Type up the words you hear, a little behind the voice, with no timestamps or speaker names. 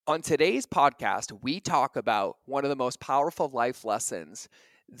On today's podcast, we talk about one of the most powerful life lessons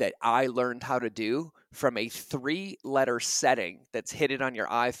that I learned how to do from a 3-letter setting that's hidden on your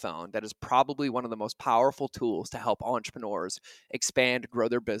iPhone. That is probably one of the most powerful tools to help entrepreneurs expand, grow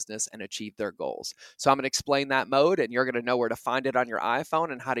their business, and achieve their goals. So I'm going to explain that mode, and you're going to know where to find it on your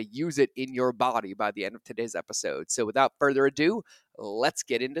iPhone and how to use it in your body by the end of today's episode. So without further ado, let's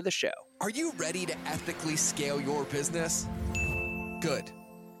get into the show. Are you ready to ethically scale your business? Good.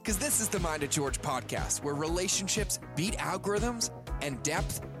 Because this is the Mind of George podcast, where relationships beat algorithms and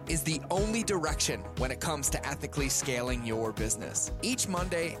depth is the only direction when it comes to ethically scaling your business. Each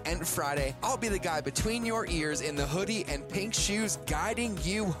Monday and Friday, I'll be the guy between your ears in the hoodie and pink shoes guiding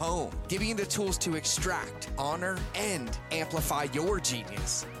you home, giving you the tools to extract, honor, and amplify your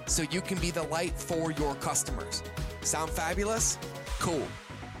genius so you can be the light for your customers. Sound fabulous? Cool.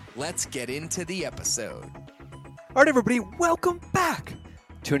 Let's get into the episode. All right, everybody, welcome back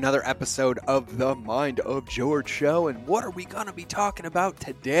to another episode of the Mind of George show. And what are we going to be talking about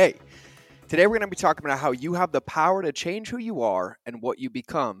today? Today, we're going to be talking about how you have the power to change who you are and what you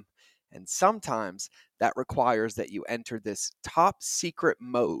become. And sometimes that requires that you enter this top secret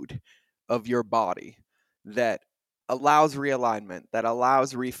mode of your body that allows realignment, that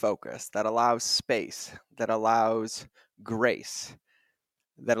allows refocus, that allows space, that allows grace,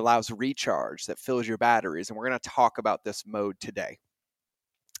 that allows recharge, that fills your batteries. And we're going to talk about this mode today.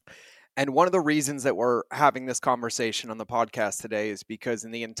 And one of the reasons that we're having this conversation on the podcast today is because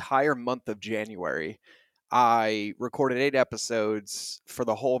in the entire month of January, I recorded 8 episodes for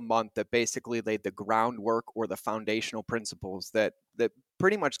the whole month that basically laid the groundwork or the foundational principles that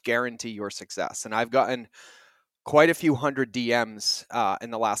pretty much guarantee your success. And I've gotten quite a few hundred DMs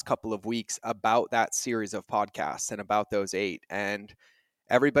in the last couple of weeks about that series of podcasts and about those 8. And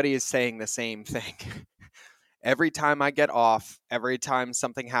everybody is saying the same thing. Every time I get off, every time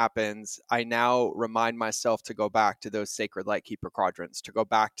something happens, I now remind myself to go back to those sacred lightkeeper quadrants, to go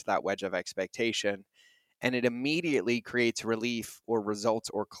back to that wedge of expectation. And it immediately creates relief or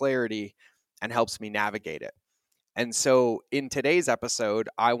results or clarity and helps me navigate it. And so in today's episode,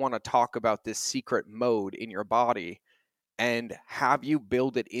 I want to talk about this secret mode in your body and have you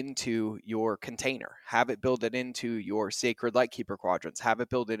build it into your container, have it build it into your sacred lightkeeper quadrants, have it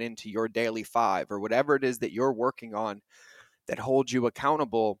build it into your daily 5 or whatever it is that you're working on that holds you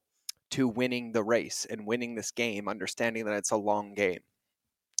accountable to winning the race and winning this game, understanding that it's a long game.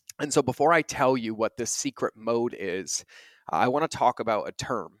 And so before I tell you what this secret mode is, I want to talk about a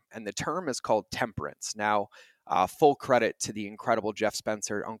term, and the term is called temperance. Now, full credit to the incredible Jeff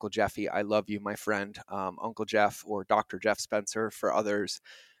Spencer, Uncle Jeffy. I love you, my friend. Uncle Jeff, or Dr. Jeff Spencer for others,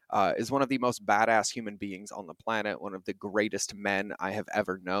 is one of the most badass human beings on the planet, one of the greatest men I have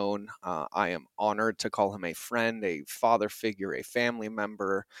ever known. I am honored to call him a friend, a father figure, a family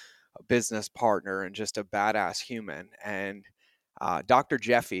member, a business partner, and just a badass human. And Dr.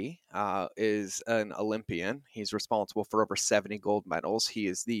 Jeffy is an Olympian. He's responsible for over 70 gold medals. He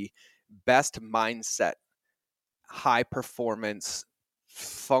is the best mindset, high performance,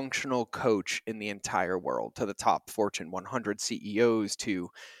 functional coach in the entire world, to the top Fortune 100 CEOs, to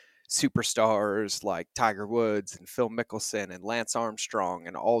superstars like Tiger Woods and Phil Mickelson and Lance Armstrong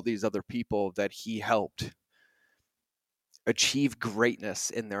and all these other people that he helped achieve greatness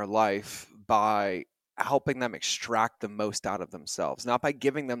in their life by helping them extract the most out of themselves, not by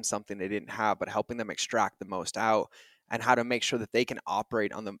giving them something they didn't have, but helping them extract the most out, and how to make sure that they can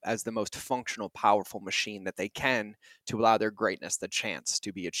operate on them as the most functional, powerful machine that they can to allow their greatness the chance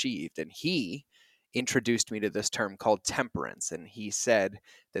to be achieved. And he introduced me to this term called temperance. And he said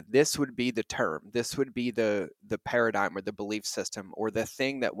that this would be the term, this would be the paradigm or the belief system or the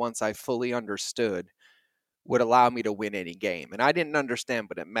thing that once I fully understood would allow me to win any game. And I didn't understand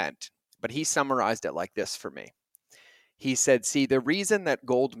what it meant, but he summarized it like this for me. He said, see, the reason that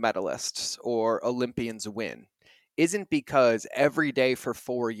gold medalists or Olympians win isn't because every day for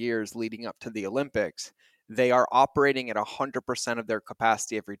 4 years leading up to the Olympics, they are operating at 100% of their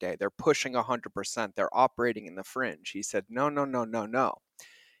capacity every day. They're pushing 100%. They're operating in the fringe. He said, no.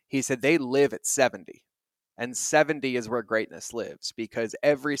 He said, they live at 70. And 70 is where greatness lives, because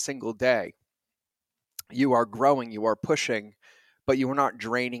every single day you are growing, you are pushing, but you are not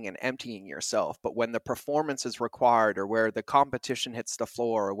draining and emptying yourself. But when the performance is required, or where the competition hits the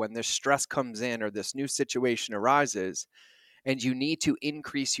floor, or when this stress comes in, or this new situation arises, and you need to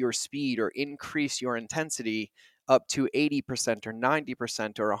increase your speed or increase your intensity up to 80% or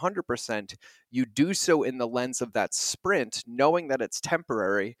 90% or 100%, you do so in the lens of that sprint, knowing that it's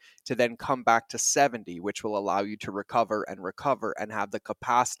temporary, to then come back to 70, which will allow you to recover and have the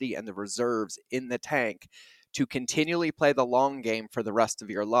capacity and the reserves in the tank to continually play the long game for the rest of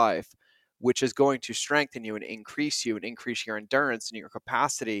your life, which is going to strengthen you and increase your endurance and your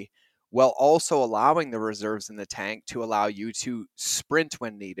capacity, while also allowing the reserves in the tank to allow you to sprint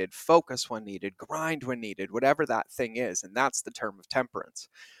when needed, focus when needed, grind when needed, whatever that thing is. And that's the term of temperance.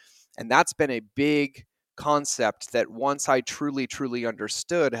 And that's been a big concept that once I truly, truly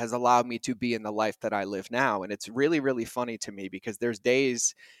understood has allowed me to be in the life that I live now. And it's really, really funny to me because there's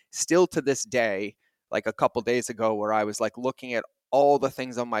days still to this day, like a couple days ago, where I was like looking at all the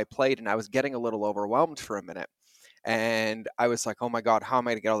things on my plate and I was getting a little overwhelmed for a minute. And I was like, oh my God, how am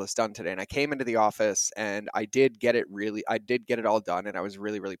I going to get all this done today? And I came into the office and I did get it all done. And I was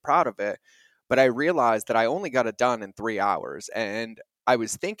really, really proud of it. But I realized that I only got it done in 3 hours. And I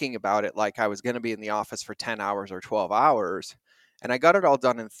was thinking about it like I was going to be in the office for 10 hours or 12 hours. And I got it all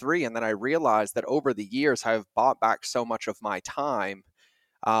done in 3. And then I realized that over the years, I've bought back so much of my time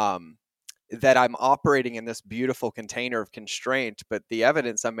um, that I'm operating in this beautiful container of constraint. But the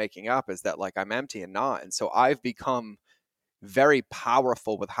evidence I'm making up is that like I'm empty and not. And so I've become very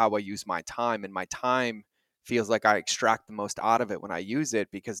powerful with how I use my time, and my time feels like I extract the most out of it when I use it,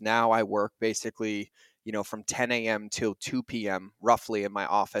 because now I work basically, from 10 a.m. till 2 p.m. roughly in my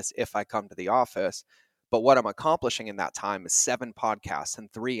office if I come to the office. But what I'm accomplishing in that time is 7 podcasts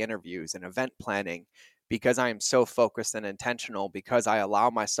and 3 interviews and event planning, because I am so focused and intentional, because I allow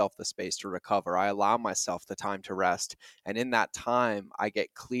myself the space to recover. I allow myself the time to rest. And in that time, I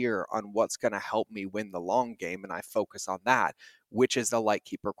get clear on what's going to help me win the long game. And I focus on that, which is the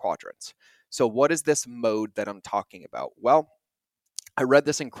Lightkeeper quadrants. So what is this mode that I'm talking about? Well, I read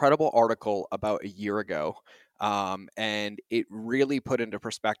this incredible article about a year ago, and it really put into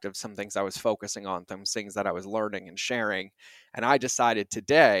perspective some things I was focusing on, some things that I was learning and sharing. And I decided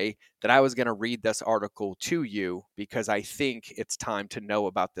today that I was going to read this article to you because I think it's time to know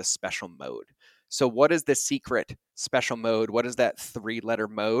about this special mode. So, what is the secret special mode? What is that 3-letter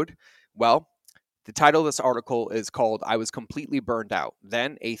mode? Well, the title of this article is called I Was Completely Burned Out.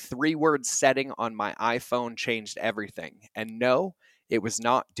 Then a 3-word setting on my iPhone changed everything. And no, it was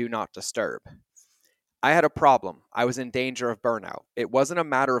not do not disturb. I had a problem. I was in danger of burnout. It wasn't a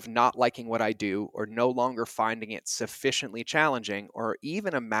matter of not liking what I do or no longer finding it sufficiently challenging, or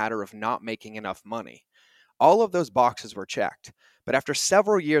even a matter of not making enough money. All of those boxes were checked. But after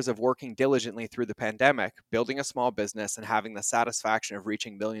several years of working diligently through the pandemic, building a small business, and having the satisfaction of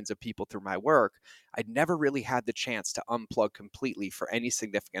reaching millions of people through my work, I'd never really had the chance to unplug completely for any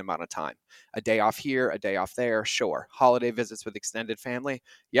significant amount of time. A day off here, a day off there, sure. Holiday visits with extended family,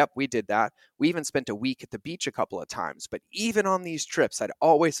 yep, we did that. We even spent a week at the beach a couple of times. But even on these trips, I'd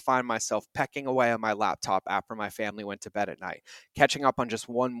always find myself pecking away on my laptop after my family went to bed at night, catching up on just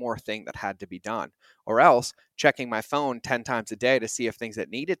one more thing that had to be done. Or else checking my phone 10 times a day to see if things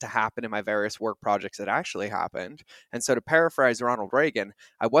that needed to happen in my various work projects had actually happened. And so, to paraphrase Ronald Reagan,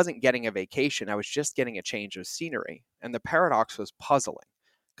 I wasn't getting a vacation, I was just getting a change of scenery. And the paradox was puzzling.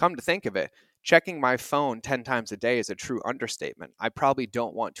 Come to think of it, checking my phone 10 times a day is a true understatement. I probably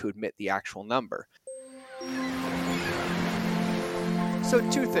don't want to admit the actual number. So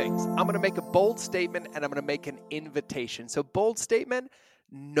 2 things. I'm going to make a bold statement and I'm going to make an invitation. So bold statement,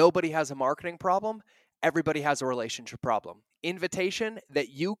 nobody has a marketing problem. Everybody has a relationship problem. Invitation, that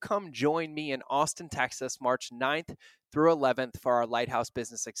you come join me in Austin, Texas, March 9th through 11th for our Lighthouse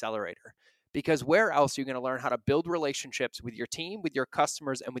Business Accelerator. Because where else are you going to learn how to build relationships with your team, with your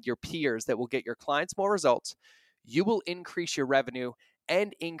customers, and with your peers that will get your clients more results? You will increase your revenue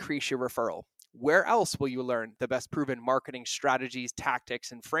and increase your referral. Where else will you learn the best proven marketing strategies,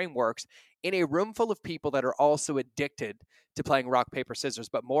 tactics, and frameworks in a room full of people that are also addicted to playing rock, paper, scissors?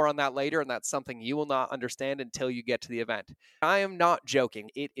 But more on that later, and that's something you will not understand until you get to the event. I am not joking.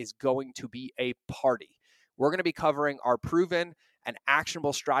 It is going to be a party. We're going to be covering our proven and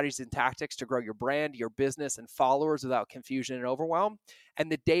actionable strategies and tactics to grow your brand, your business, and followers without confusion and overwhelm.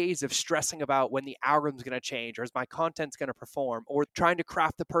 And the days of stressing about when the algorithm's going to change, or is my content's going to perform, or trying to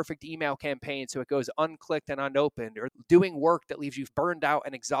craft the perfect email campaign so it goes unclicked and unopened, or doing work that leaves you burned out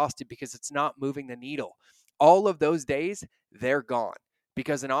and exhausted because it's not moving the needle. All of those days, they're gone.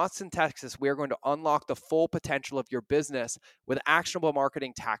 Because in Austin, Texas, we are going to unlock the full potential of your business with actionable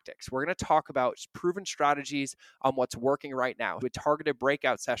marketing tactics. We're going to talk about proven strategies on what's working right now with targeted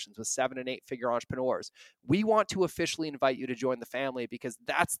breakout sessions with 7 and 8 figure entrepreneurs. We want to officially invite you to join the family because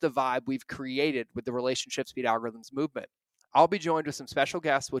that's the vibe we've created with the Relationship Speed Algorithms movement. I'll be joined with some special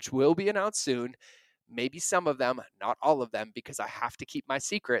guests, which will be announced soon. Maybe some of them, not all of them, because I have to keep my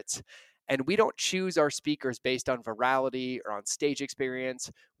secrets. And we don't choose our speakers based on virality or on stage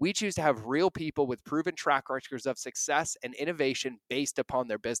experience. We choose to have real people with proven track records of success and innovation based upon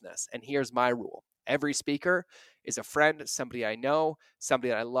their business. And here's my rule. Every speaker is a friend, somebody I know, somebody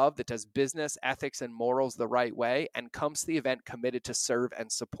that I love that does business, ethics, and morals the right way and comes to the event committed to serve and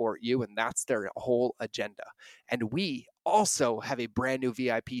support you. And that's their whole agenda. And we also have a brand new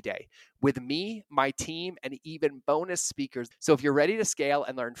VIP day with me, my team, and even bonus speakers. So if you're ready to scale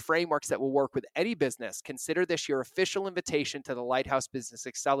and learn frameworks that will work with any business, consider this your official invitation to the Lighthouse Business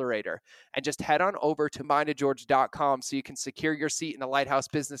Accelerator. And just head on over to mindofgeorge.com so you can secure your seat in the Lighthouse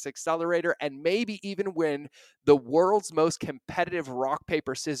Business Accelerator and maybe even win the world's most competitive rock,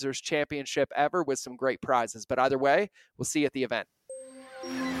 paper, scissors championship ever with some great prizes. But either way, we'll see you at the event.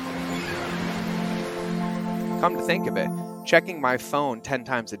 Come to think of it, checking my phone 10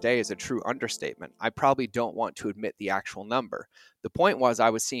 times a day is a true understatement. I probably don't want to admit the actual number. The point was I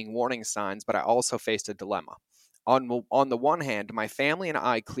was seeing warning signs, but I also faced a dilemma. On the one hand, my family and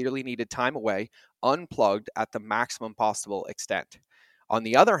I clearly needed time away, unplugged at the maximum possible extent. On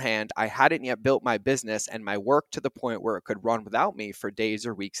the other hand, I hadn't yet built my business and my work to the point where it could run without me for days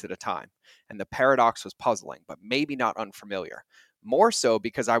or weeks at a time. And the paradox was puzzling, but maybe not unfamiliar. More so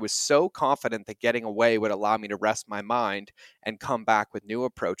because I was so confident that getting away would allow me to rest my mind and come back with new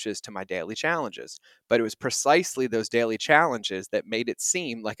approaches to my daily challenges. But it was precisely those daily challenges that made it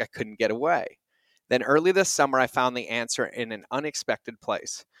seem like I couldn't get away. Then early this summer, I found the answer in an unexpected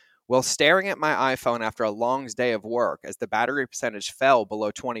place. While staring at my iPhone after a long day of work as the battery percentage fell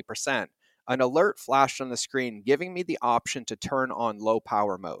below 20%, an alert flashed on the screen giving me the option to turn on low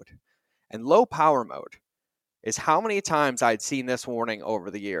power mode. And low power mode is how many times I'd seen this warning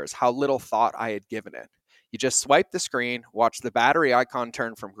over the years, how little thought I had given it. You just swipe the screen, watch the battery icon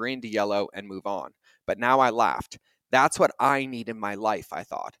turn from green to yellow, and move on. But now I laughed. That's what I need in my life, I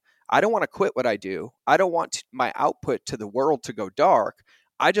thought. I don't want to quit what I do. I don't want my output to the world to go dark.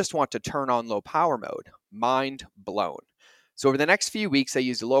 I just want to turn on low power mode. Mind blown. So over the next few weeks, I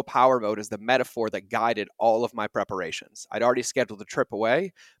used low power mode as the metaphor that guided all of my preparations. I'd already scheduled a trip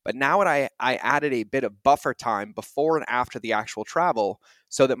away, but now I added a bit of buffer time before and after the actual travel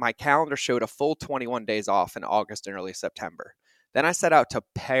so that my calendar showed a full 21 days off in August and early September. Then I set out to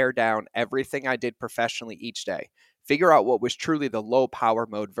pare down everything I did professionally each day, figure out what was truly the low power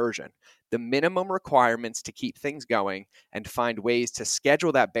mode version, the minimum requirements to keep things going, and find ways to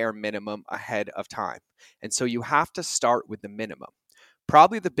schedule that bare minimum ahead of time. And so you have to start with the minimum.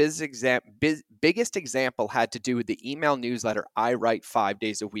 Probably the biggest example had to do with the email newsletter I write 5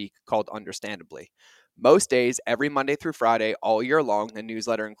 days a week called Understandably. Most days, every Monday through Friday, all year long, the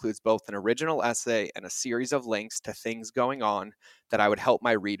newsletter includes both an original essay and a series of links to things going on that I would help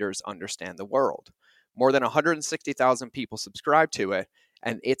my readers understand the world. More than 160,000 people subscribe to it,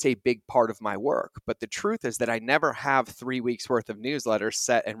 and it's a big part of my work. But the truth is that I never have 3 weeks worth of newsletters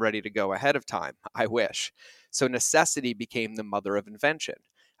set and ready to go ahead of time. I wish. So necessity became the mother of invention.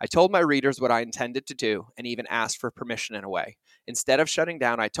 I told my readers what I intended to do and even asked for permission in a way. Instead of shutting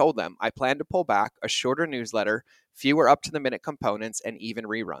down, I told them I plan to pull back a shorter newsletter, fewer up-to-the-minute components, and even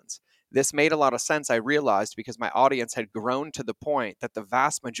reruns. This made a lot of sense, I realized, because my audience had grown to the point that the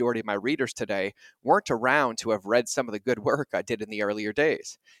vast majority of my readers today weren't around to have read some of the good work I did in the earlier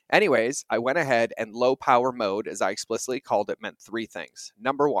days. Anyways, I went ahead and low power mode, as I explicitly called it, meant 3 things.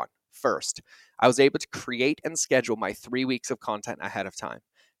 Number 1, first, I was able to create and schedule my 3 weeks of content ahead of time.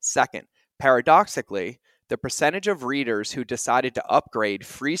 Second, paradoxically, the percentage of readers who decided to upgrade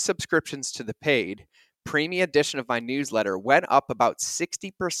free subscriptions to the paid premium edition of my newsletter went up about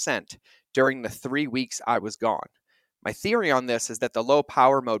 60% during the 3 weeks I was gone. My theory on this is that the low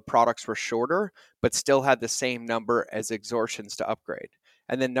power mode products were shorter, but still had the same number as exhaustions to upgrade.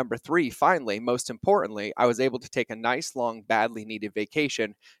 And then number 3, finally, most importantly, I was able to take a nice, long, badly needed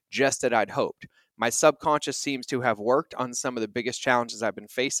vacation just as I'd hoped. My subconscious seems to have worked on some of the biggest challenges I've been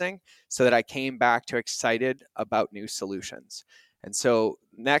facing so that I came back to excited about new solutions. And so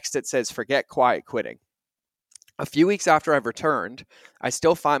next it says, forget quiet quitting. A few weeks after I've returned, I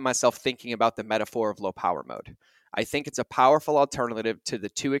still find myself thinking about the metaphor of low power mode. I think it's a powerful alternative to the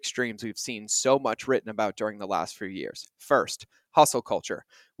 2 extremes we've seen so much written about during the last few years. First, hustle culture,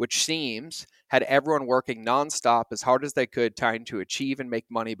 which seems had everyone working nonstop as hard as they could, trying to achieve and make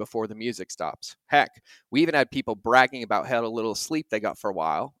money before the music stops. Heck, we even had people bragging about how little sleep they got for a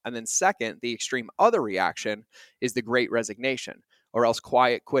while. And then second, the extreme other reaction is the great resignation, or else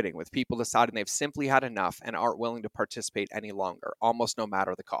quiet quitting, with people deciding they've simply had enough and aren't willing to participate any longer, almost no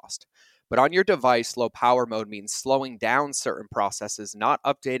matter the cost. But on your device, low power mode means slowing down certain processes, not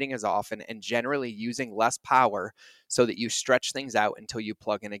updating as often, and generally using less power so that you stretch things out until you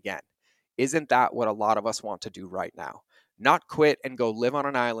plug in again. Isn't that what a lot of us want to do right now? Not quit and go live on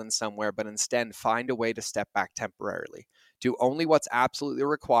an island somewhere, but instead find a way to step back temporarily. Do only what's absolutely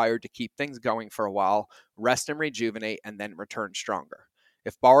required to keep things going for a while, rest and rejuvenate, and then return stronger.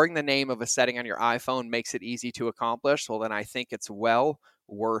 If borrowing the name of a setting on your iPhone makes it easy to accomplish, well, then I think it's well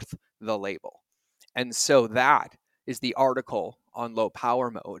worth the label. And so that is the article on low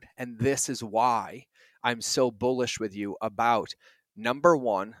power mode. And this is why I'm so bullish with you about number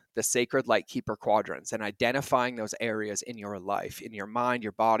one, the sacred light keeper quadrants and identifying those areas in your life, in your mind,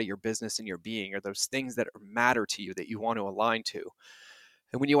 your body, your business, and your being, are those things that matter to you that you want to align to.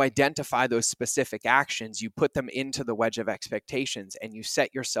 And when you identify those specific actions, you put them into the wedge of expectations and you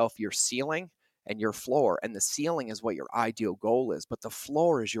set yourself your ceiling and your floor. And the ceiling is what your ideal goal is, but the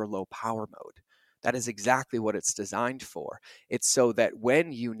floor is your low power mode. That is exactly what it's designed for. It's so that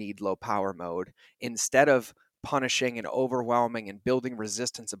when you need low power mode, instead of punishing and overwhelming and building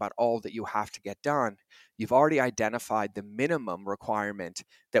resistance about all that you have to get done, you've already identified the minimum requirement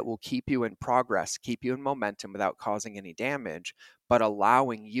that will keep you in progress, keep you in momentum without causing any damage, but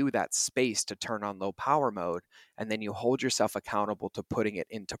allowing you that space to turn on low power mode. And then you hold yourself accountable to putting it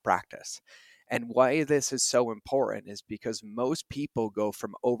into practice. And why this is so important is because most people go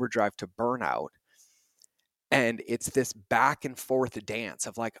from overdrive to burnout. And it's this back and forth dance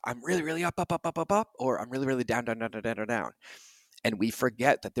of like, I'm really, really up, up, up, up, up, up, or I'm really, really down, down, down, down, down, down. And we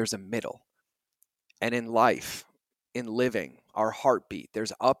forget that there's a middle. And in life, in living, our heartbeat,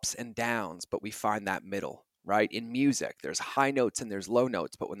 there's ups and downs, but we find that middle, right? In music, there's high notes and there's low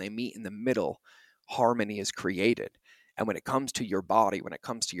notes, but when they meet in the middle, harmony is created. And when it comes to your body, when it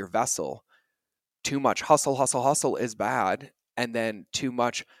comes to your vessel, too much hustle, hustle, hustle is bad. And then too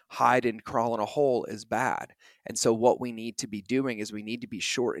much hide and crawl in a hole is bad. And so what we need to be doing is we need to be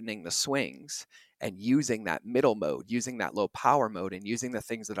shortening the swings and using that middle mode, using that low power mode, and using the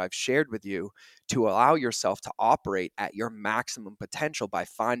things that I've shared with you to allow yourself to operate at your maximum potential by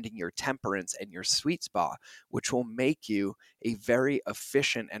finding your temperance and your sweet spot, which will make you a very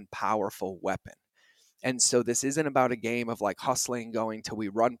efficient and powerful weapon. And so this isn't about a game of like hustling, going till we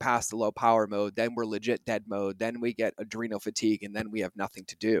run past the low power mode, then we're legit dead mode, then we get adrenal fatigue, and then we have nothing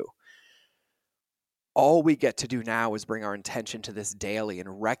to do. All we get to do now is bring our intention to this daily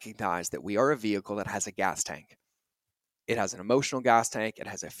and recognize that we are a vehicle that has a gas tank. It has an emotional gas tank, it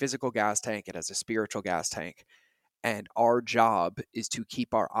has a physical gas tank, it has a spiritual gas tank. And our job is to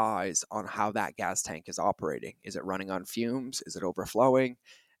keep our eyes on how that gas tank is operating. Is it running on fumes? Is it overflowing?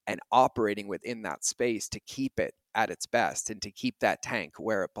 And operating within that space to keep it at its best and to keep that tank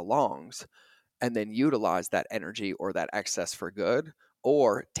where it belongs, and then utilize that energy or that excess for good,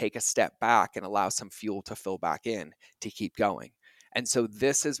 or take a step back and allow some fuel to fill back in to keep going. And so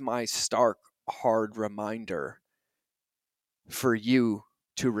this is my stark, hard reminder for you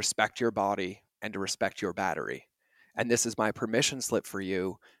to respect your body and to respect your battery. And this is my permission slip for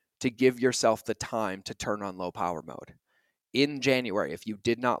you to give yourself the time to turn on low power mode. In January, if you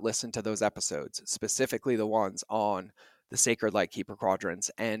did not listen to those episodes, specifically the ones on the Sacred Light Keeper quadrants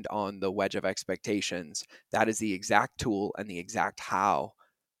and on the Wedge of Expectations, that is the exact tool and the exact how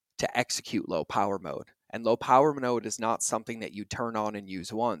to execute low power mode. And low power mode is not something that you turn on and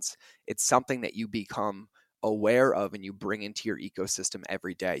use once. It's something that you become aware of and you bring into your ecosystem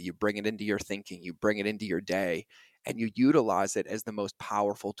every day. You bring it into your thinking, you bring it into your day, and you utilize it as the most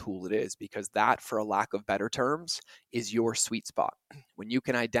powerful tool it is, because that, for a lack of better terms, is your sweet spot. When you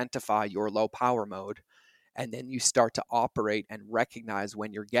can identify your low power mode and then you start to operate and recognize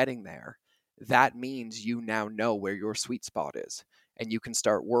when you're getting there, that means you now know where your sweet spot is. And you can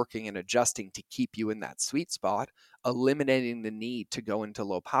start working and adjusting to keep you in that sweet spot, eliminating the need to go into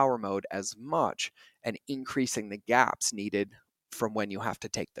low power mode as much and increasing the gaps needed from when you have to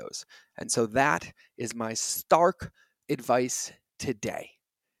take those. And so that is my stark advice today,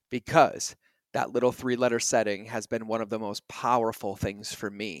 because that little 3-letter setting has been one of the most powerful things for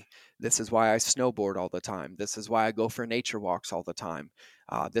me. This is why I snowboard all the time. This is why I go for nature walks all the time.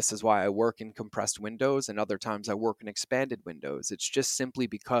 This is why I work in compressed windows, and other times I work in expanded windows. It's just simply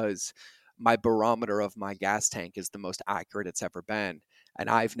because my barometer of my gas tank is the most accurate it's ever been. And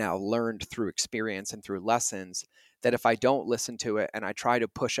I've now learned through experience and through lessons that if I don't listen to it and I try to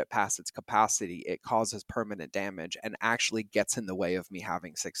push it past its capacity, it causes permanent damage and actually gets in the way of me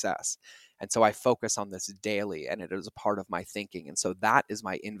having success. And so I focus on this daily, and it is a part of my thinking. And so that is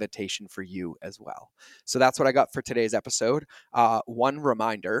my invitation for you as well. So that's what I got for today's episode. One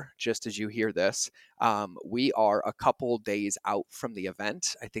reminder, just as you hear this, we are a couple days out from the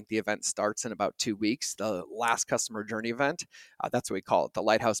event. I think the event starts in about 2 weeks, the last customer journey event. That's what we call it, the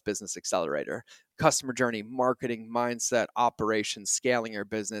Lighthouse Business Accelerator. Customer journey, marketing, mindset, operations, scaling your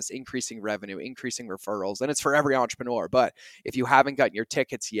business, increasing revenue, increasing referrals. And it's for every entrepreneur. But if you haven't gotten your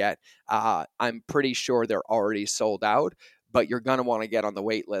tickets yet, I'm pretty sure they're already sold out, but you're going to want to get on the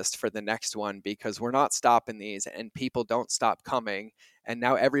wait list for the next one because we're not stopping these and people don't stop coming. And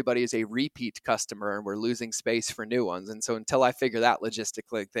now everybody is a repeat customer and we're losing space for new ones. And so until I figure that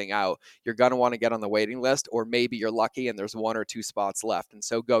logistical thing out, you're going to want to get on the waiting list, or maybe you're lucky and there's 1 or 2 spots left. And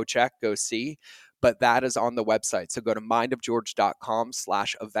so go check, go see. But that is on the website. So go to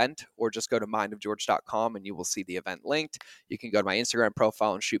mindofgeorge.com/event, or just go to mindofgeorge.com and you will see the event linked. You can go to my Instagram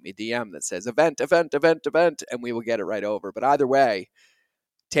profile and shoot me a DM that says event, and we will get it right over. But either way,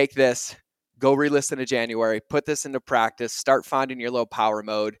 take this, go re-listen to January, put this into practice, start finding your low power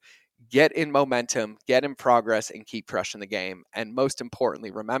mode, get in momentum, get in progress, and keep crushing the game. And most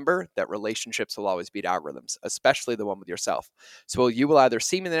importantly, remember that relationships will always beat algorithms, especially the one with yourself. So you will either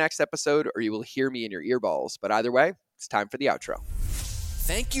see me in the next episode or you will hear me in your earballs. But either way, it's time for the outro.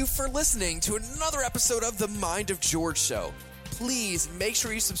 Thank you for listening to another episode of The Mind of George Show. Please make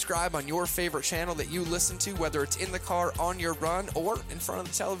sure you subscribe on your favorite channel that you listen to, whether it's in the car, on your run, or in front of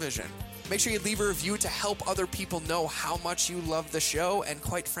the television. Make sure you leave a review to help other people know how much you love the show, and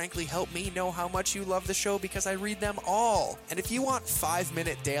quite frankly, help me know how much you love the show because I read them all. And if you want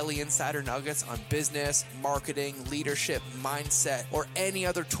 5-minute daily insider nuggets on business, marketing, leadership, mindset, or any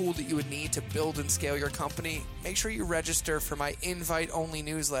other tool that you would need to build and scale your company, make sure you register for my invite-only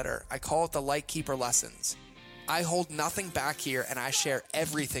newsletter. I call it the Lightkeeper Lessons. I hold nothing back here, and I share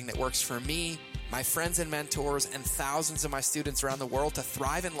everything that works for me, my friends and mentors, and thousands of my students around the world to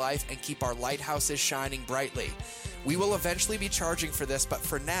thrive in life and keep our lighthouses shining brightly. We will eventually be charging for this, but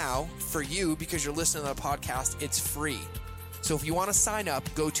for now, for you, because you're listening to the podcast, it's free. So if you want to sign up,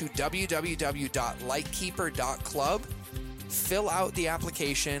 go to www.lightkeeper.club, fill out the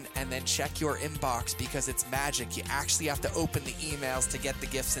application, and then check your inbox because it's magic. You actually have to open the emails to get the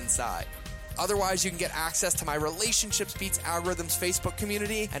gifts inside. Otherwise, you can get access to my Relationships Beats Algorithms Facebook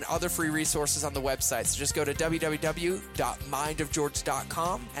community and other free resources on the website. So just go to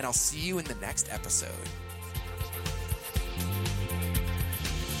www.mindofgeorge.com, and I'll see you in the next episode.